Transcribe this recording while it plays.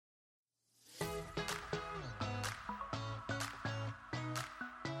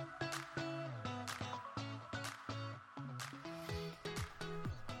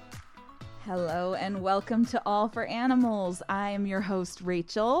Hello and welcome to All for Animals. I am your host,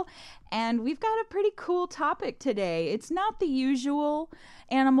 Rachel, and we've got a pretty cool topic today. It's not the usual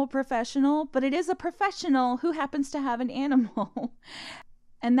animal professional, but it is a professional who happens to have an animal.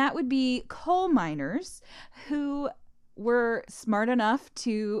 And that would be coal miners who were smart enough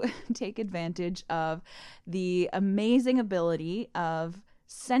to take advantage of the amazing ability of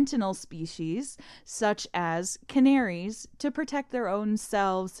sentinel species such as canaries to protect their own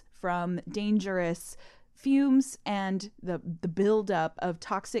selves from dangerous fumes and the buildup of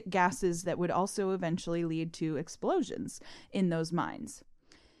toxic gases that would also eventually lead to explosions in those mines.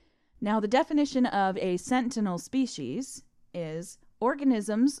 Now, the definition of a sentinel species is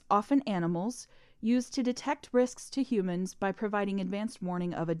organisms, often animals, used to detect risks to humans by providing advanced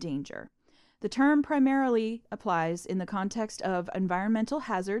warning of a danger. The term primarily applies in the context of environmental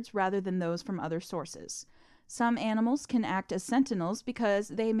hazards rather than those from other sources. Some animals can act as sentinels because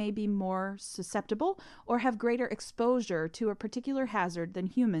they may be more susceptible or have greater exposure to a particular hazard than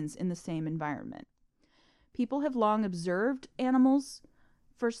humans in the same environment. People have long observed animals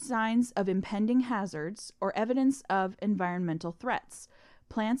for signs of impending hazards or evidence of environmental threats.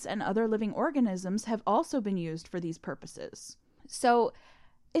 Plants and other living organisms have also been used for these purposes. So,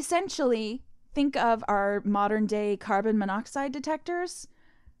 essentially, think of our modern day carbon monoxide detectors.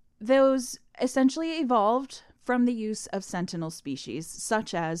 Those essentially evolved from the use of sentinel species,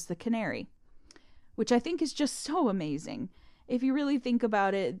 such as the canary, which I think is just so amazing. If you really think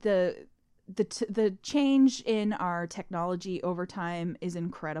about it, the change in our technology over time is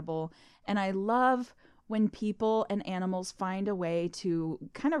incredible, and I love when people and animals find a way to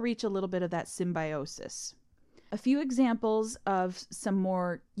kind of reach a little bit of that symbiosis. A few examples of some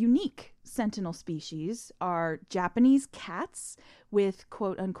more unique sentinel species are Japanese cats with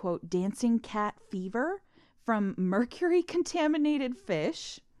quote-unquote dancing cat fever from mercury-contaminated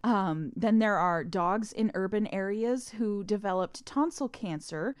fish. Then there are dogs in urban areas who developed tonsil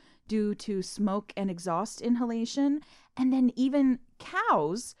cancer due to smoke and exhaust inhalation. And then even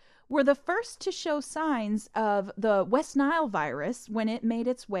cows were the first to show signs of the West Nile virus when it made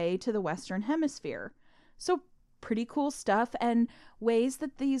its way to the Western Hemisphere. So pretty cool stuff, and ways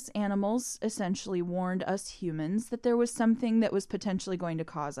that these animals essentially warned us humans that there was something that was potentially going to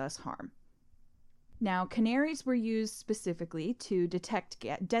cause us harm. Now, canaries were used specifically to detect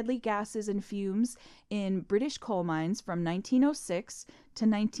deadly gases and fumes in British coal mines from 1906 to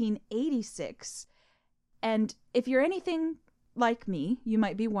 1986. And if you're anything like me, you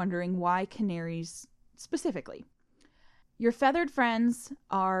might be wondering why canaries specifically. Your feathered friends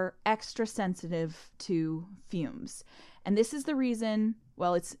are extra sensitive to fumes. And this is the reason,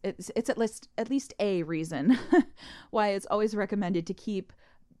 well, it's at least a reason why it's always recommended to keep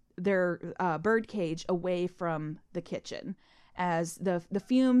their bird cage away from the kitchen, as the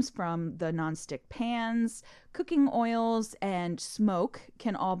fumes from the nonstick pans, cooking oils, and smoke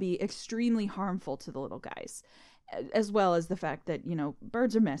can all be extremely harmful to the little guys, as well as the fact that,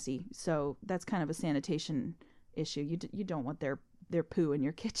 birds are messy, so that's kind of a sanitation issue. You don't want their poo in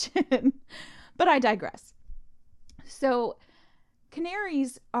your kitchen. But I digress. So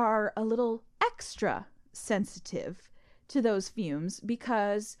canaries are a little extra sensitive to those fumes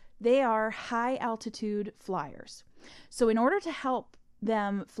because they are high altitude flyers. So in order to help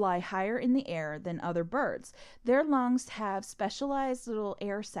them fly higher in the air than other birds, their lungs have specialized little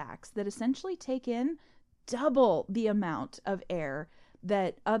air sacs that essentially take in double the amount of air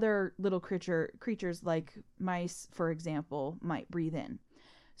that other little creatures like mice, for example, might breathe in.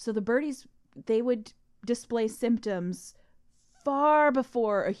 So the birdies, they would display symptoms far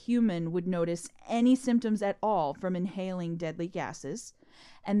before a human would notice any symptoms at all from inhaling deadly gases.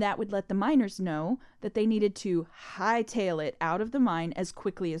 And that would let the miners know that they needed to hightail it out of the mine as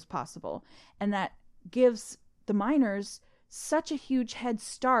quickly as possible. And that gives the miners such a huge head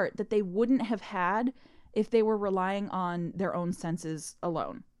start that they wouldn't have had if they were relying on their own senses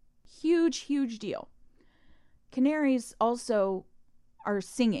alone. Huge, huge deal. Canaries also are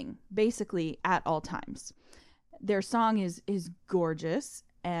singing basically at all times. Their song is gorgeous,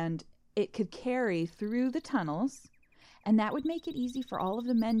 and it could carry through the tunnels, and that would make it easy for all of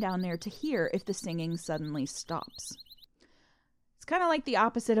the men down there to hear if the singing suddenly stops. It's kind of like the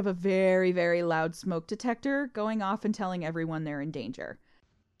opposite of a very, very loud smoke detector going off and telling everyone they're in danger.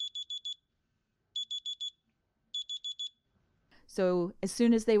 So as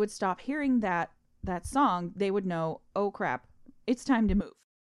soon as they would stop hearing that song, they would know, oh crap, it's time to move.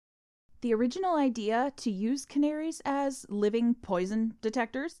 The original idea to use canaries as living poison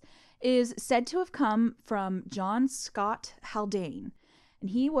detectors is said to have come from John Scott Haldane.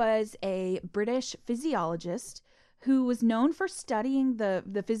 And he was a British physiologist who was known for studying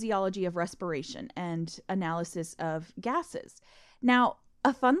the physiology of respiration and analysis of gases. Now,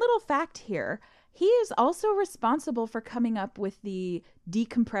 a fun little fact here, he is also responsible for coming up with the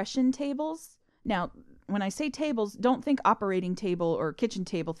decompression tables. Now, when I say tables, don't think operating table or kitchen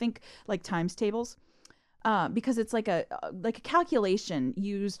table. Think like times tables, because it's like a calculation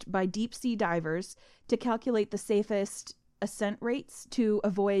used by deep sea divers to calculate the safest ascent rates to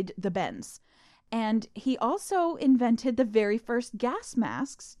avoid the bends. And he also invented the very first gas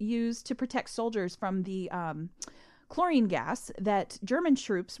masks used to protect soldiers from the chlorine gas that German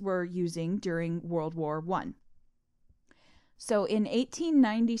troops were using during World War One. So in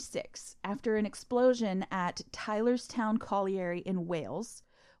 1896, after an explosion at Tylerstown Colliery in Wales,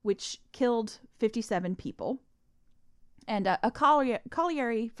 which killed 57 people, and a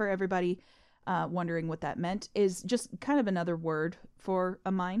colliery, for everybody wondering what that meant, is just kind of another word for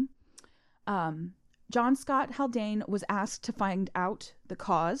a mine. John Scott Haldane was asked to find out the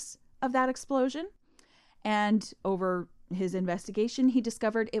cause of that explosion, and over his investigation, he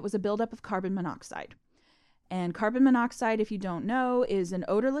discovered it was a buildup of carbon monoxide. And carbon monoxide, if you don't know, is an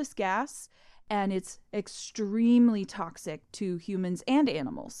odorless gas, and it's extremely toxic to humans and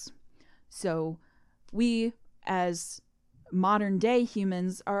animals. So we, as modern day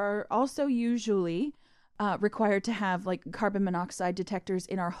humans, are also usually required to have like carbon monoxide detectors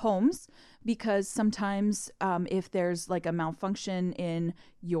in our homes, because sometimes if there's like a malfunction in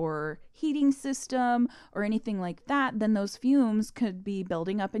your heating system or anything like that, then those fumes could be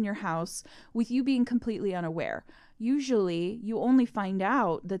building up in your house with you being completely unaware. Usually you only find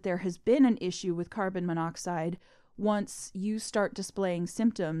out that there has been an issue with carbon monoxide once you start displaying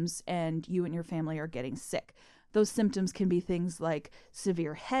symptoms and you and your family are getting sick. Those symptoms can be things like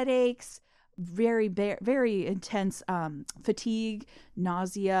severe headaches, very intense fatigue,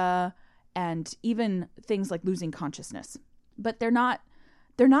 nausea, and even things like losing consciousness. But they're not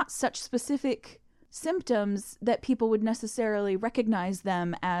such specific symptoms that people would necessarily recognize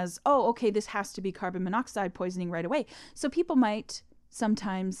them as, oh, okay, this has to be carbon monoxide poisoning right away. So people might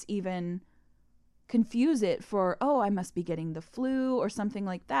sometimes even confuse it for, oh, I must be getting the flu or something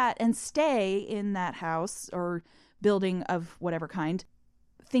like that, and stay in that house or building of whatever kind,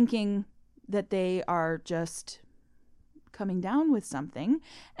 thinking that they are just coming down with something,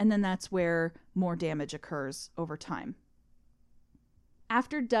 and then that's where more damage occurs over time.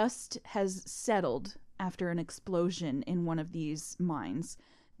 After dust has settled after an explosion in one of these mines,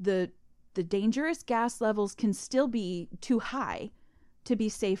 the dangerous gas levels can still be too high to be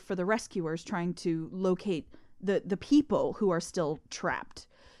safe for the rescuers trying to locate the people who are still trapped.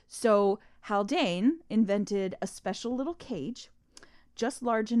 So Haldane invented a special little cage just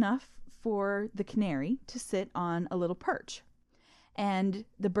large enough for the canary to sit on a little perch. And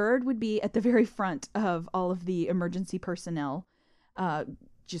the bird would be at the very front of all of the emergency personnel,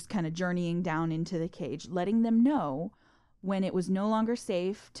 just kind of journeying down into the cage, letting them know when it was no longer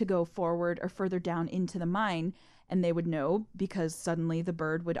safe to go forward or further down into the mine. And they would know because suddenly the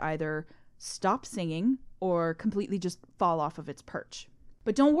bird would either stop singing or completely just fall off of its perch.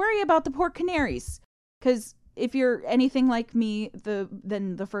 But don't worry about the poor canaries, because if you're anything like me,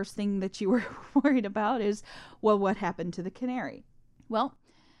 then the first thing that you were worried about is, well, what happened to the canary? Well,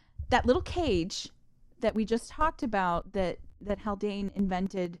 that little cage that we just talked about that Haldane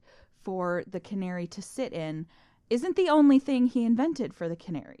invented for the canary to sit in isn't the only thing he invented for the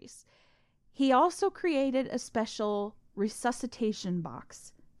canaries. He also created a special resuscitation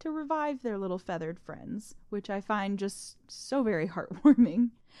box to revive their little feathered friends, which I find just so very heartwarming.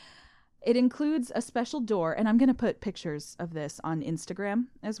 It includes a special door, and I'm going to put pictures of this on Instagram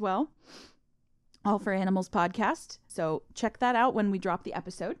as well. All for Animals podcast. So check that out when we drop the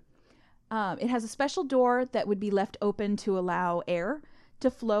episode. It has a special door that would be left open to allow air to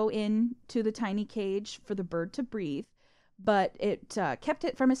flow in to the tiny cage for the bird to breathe, but it kept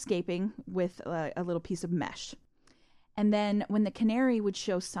it from escaping with a little piece of mesh. And then when the canary would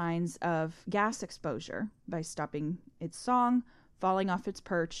show signs of gas exposure by stopping its song, falling off its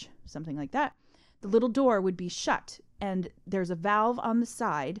perch, something like that, the little door would be shut, and there's a valve on the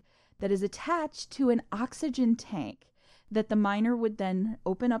side that is attached to an oxygen tank that the miner would then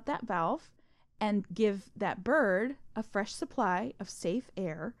open up that valve and give that bird a fresh supply of safe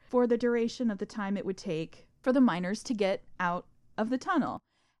air for the duration of the time it would take for the miners to get out of the tunnel.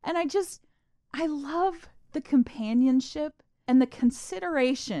 And I love the companionship and the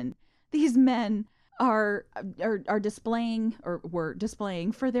consideration these men are displaying, or were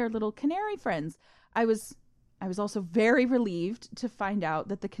displaying, for their little canary friends. I was also very relieved to find out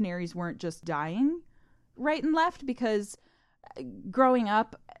that the canaries weren't just dying right and left, because growing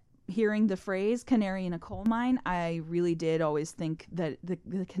up, hearing the phrase canary in a coal mine, I really did always think that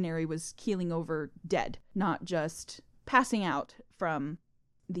the canary was keeling over dead, not just passing out from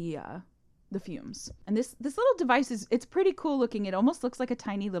the fumes. And this little device it's pretty cool looking. It almost looks like a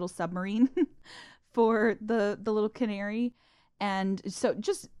tiny little submarine for the little canary. And so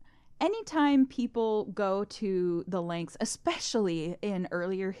just anytime people go to the lengths, especially in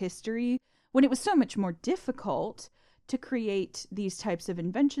earlier history, when it was so much more difficult to create these types of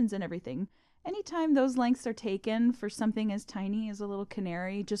inventions and everything, anytime those lengths are taken for something as tiny as a little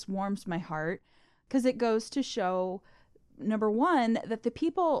canary just warms my heart, because it goes to show, number one, that the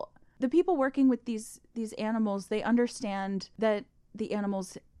people working with these animals, they understand that the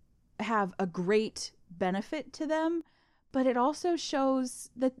animals have a great benefit to them, but it also shows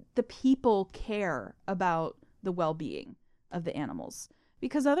that the people care about the well-being of the animals,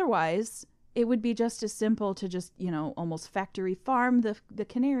 because otherwise it would be just as simple to just, almost factory farm the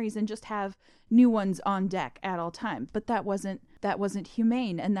canaries and just have new ones on deck at all time. But that wasn't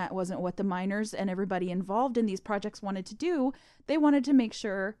humane, and that wasn't what the miners and everybody involved in these projects wanted to do. They wanted to make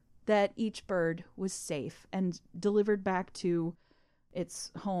sure that each bird was safe and delivered back to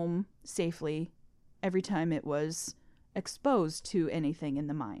its home safely every time it was exposed to anything in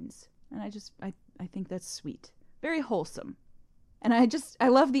the mines. And I think that's sweet. Very wholesome. And I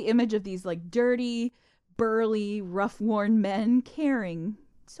love the image of these like dirty, burly, rough-worn men caring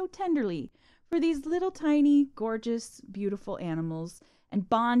so tenderly for these little tiny, gorgeous, beautiful animals and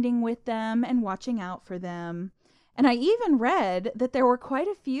bonding with them and watching out for them. And I even read that there were quite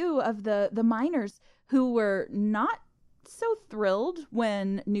a few of the miners who were not so thrilled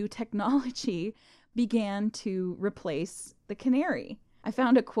when new technology began to replace the canary. I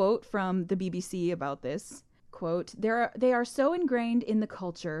found a quote from the BBC about this. Quote, they are so ingrained in the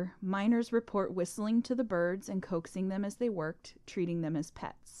culture, miners report whistling to the birds and coaxing them as they worked, treating them as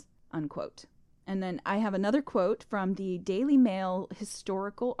pets, unquote. And then I have another quote from the Daily Mail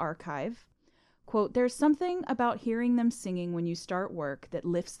Historical Archive. Quote, there's something about hearing them singing when you start work that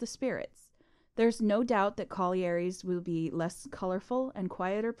lifts the spirits. There's no doubt that collieries will be less colorful and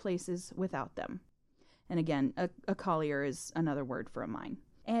quieter places without them. And again, a collier is another word for a mine.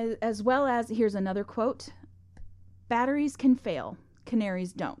 As well as, here's another quote, batteries can fail,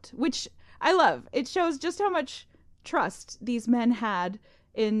 canaries don't, which I love. It shows just how much trust these men had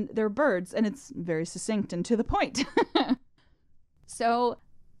in their birds, and it's very succinct and to the point. So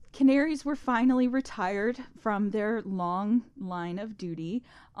canaries were finally retired from their long line of duty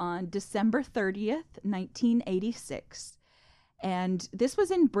on December 30th, 1986. And this was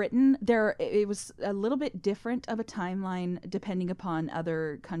in Britain. It was a little bit different of a timeline depending upon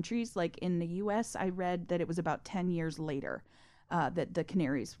other countries. Like in the US, I read that it was about 10 years later that the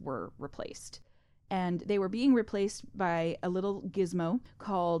canaries were replaced. And they were being replaced by a little gizmo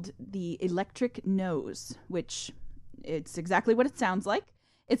called the electric nose, which it's exactly what it sounds like.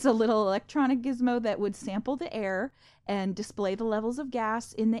 It's a little electronic gizmo that would sample the air and display the levels of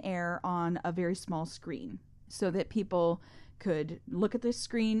gas in the air on a very small screen so that people could look at this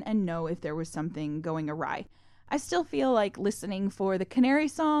screen and know if there was something going awry. I still feel like listening for the canary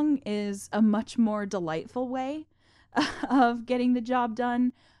song is a much more delightful way of getting the job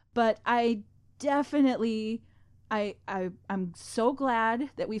done, but I'm so glad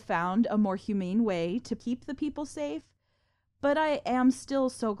that we found a more humane way to keep the people safe. But I am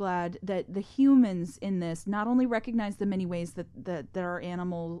still so glad that the humans in this not only recognize the many ways that our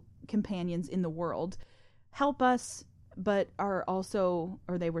animal companions in the world help us, but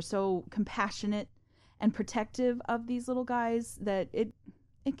they were so compassionate and protective of these little guys that it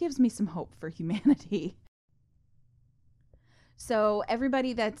gives me some hope for humanity. So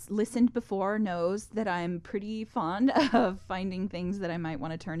everybody that's listened before knows that I'm pretty fond of finding things that I might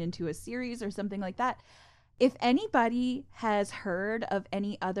want to turn into a series or something like that. If anybody has heard of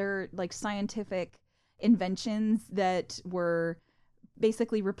any other like scientific inventions that were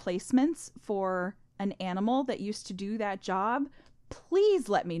basically replacements for an animal that used to do that job, please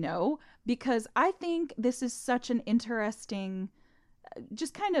let me know, because I think this is such an interesting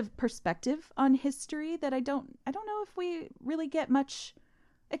just kind of perspective on history that I don't know if we really get much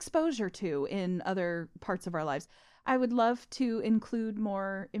exposure to in other parts of our lives. I would love to include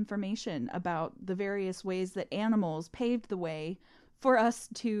more information about the various ways that animals paved the way for us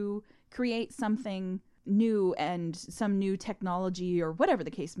to create something new and some new technology or whatever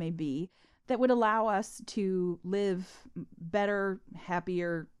the case may be that would allow us to live better,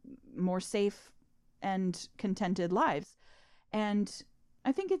 happier, more safe and contented lives. And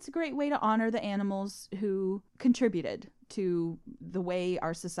I think it's a great way to honor the animals who contributed to the way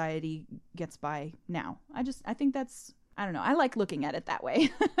our society gets by now. I I don't know. I like looking at it that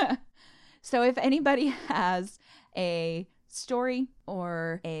way. So if anybody has a story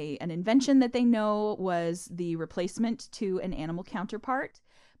or an invention that they know was the replacement to an animal counterpart,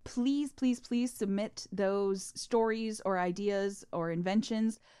 please, please, please submit those stories or ideas or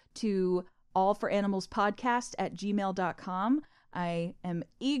inventions to allforanimalspodcast@gmail.com. I am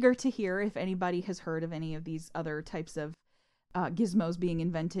eager to hear if anybody has heard of any of these other types of gizmos being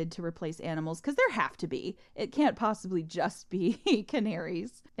invented to replace animals, because there have to be. It can't possibly just be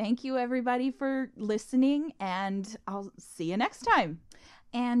canaries. Thank you, everybody, for listening, and I'll see you next time.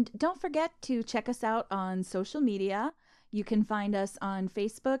 And don't forget to check us out on social media. You can find us on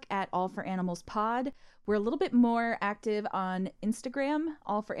Facebook at All for Animals Pod. We're a little bit more active on Instagram,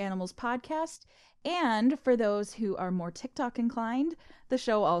 All for Animals Podcast. And for those who are more TikTok inclined, the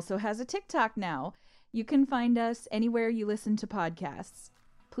show also has a TikTok now. You can find us anywhere you listen to podcasts.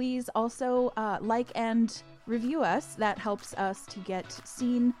 Please also like and review us. That helps us to get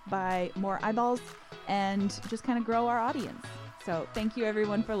seen by more eyeballs and just kind of grow our audience. So thank you,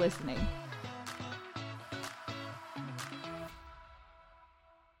 everyone, for listening.